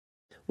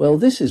Well,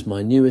 this is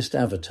my newest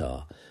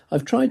avatar.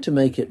 I've tried to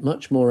make it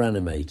much more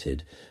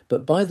animated,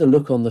 but by the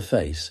look on the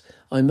face,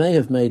 I may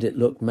have made it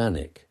look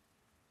manic.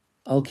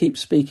 I'll keep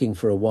speaking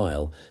for a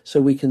while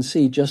so we can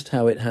see just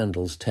how it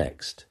handles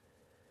text.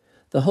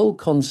 The whole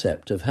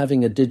concept of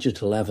having a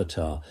digital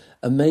avatar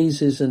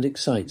amazes and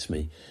excites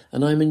me,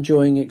 and I'm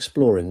enjoying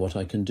exploring what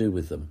I can do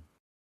with them.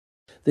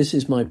 This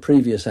is my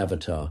previous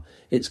avatar.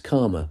 It's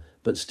calmer,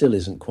 but still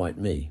isn't quite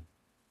me.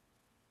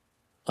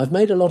 I've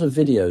made a lot of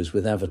videos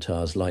with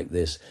avatars like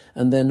this,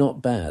 and they're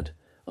not bad.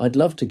 I'd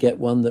love to get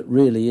one that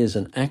really is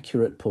an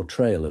accurate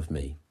portrayal of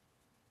me.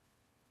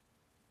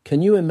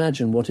 Can you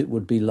imagine what it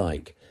would be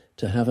like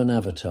to have an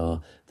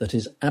avatar that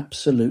is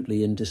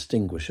absolutely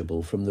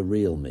indistinguishable from the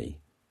real me?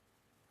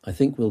 I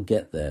think we'll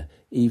get there,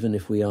 even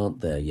if we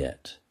aren't there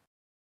yet.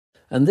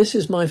 And this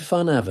is my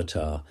fun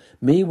avatar,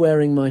 me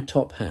wearing my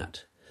top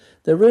hat.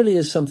 There really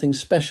is something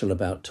special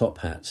about top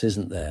hats,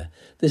 isn't there?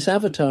 This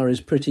avatar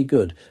is pretty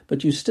good,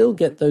 but you still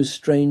get those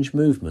strange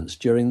movements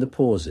during the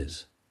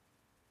pauses.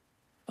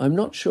 I'm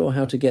not sure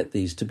how to get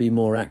these to be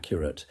more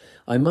accurate.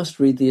 I must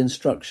read the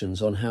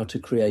instructions on how to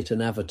create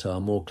an avatar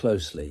more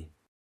closely.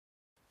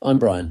 I'm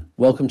Brian.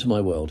 Welcome to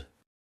my world.